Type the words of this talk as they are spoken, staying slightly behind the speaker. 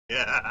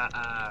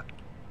Yeah.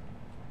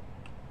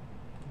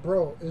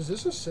 Bro, is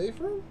this a safe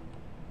room?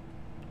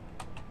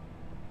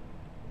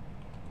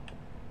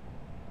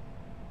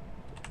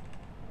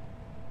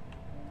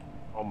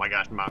 Oh my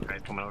gosh,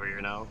 Maokai's coming over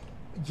here now.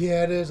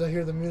 Yeah, it is. I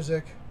hear the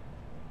music.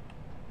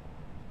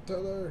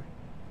 Tyler.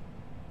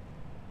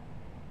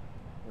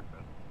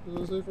 Okay. This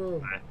is a safe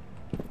room. Alright.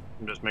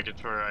 I'm just making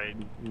sure I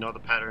know the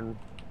pattern.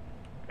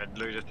 I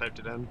literally just typed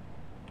it in.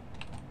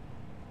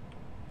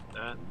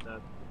 That.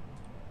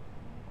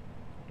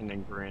 And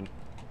then green.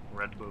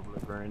 Red, blue, blue,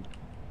 green.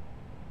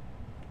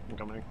 I'm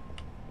coming.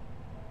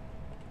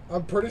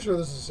 I'm pretty sure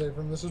this is a safe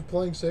room. This is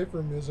playing safe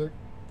room music.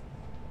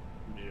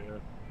 Yeah.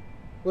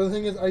 But the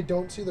thing is, I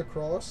don't see the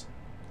cross.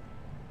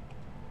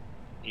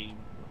 E.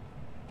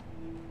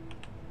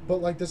 But,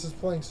 like, this is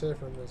playing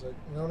safe room music.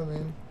 You know what I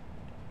mean?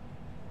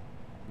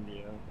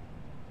 Yeah.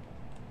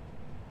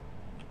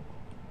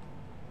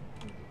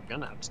 We're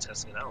gonna have to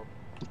test it out.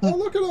 Oh,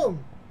 look at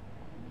him!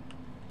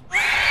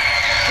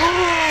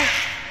 Oh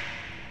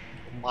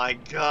my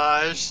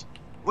gosh!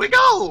 Where'd it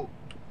go?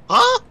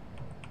 Huh?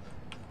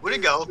 Where'd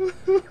it go? Bro,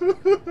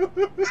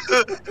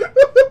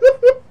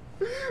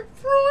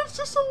 it's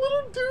just a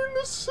little dude in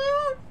a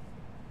suit!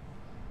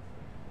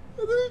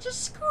 And then he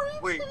just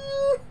screams Wait. at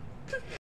you!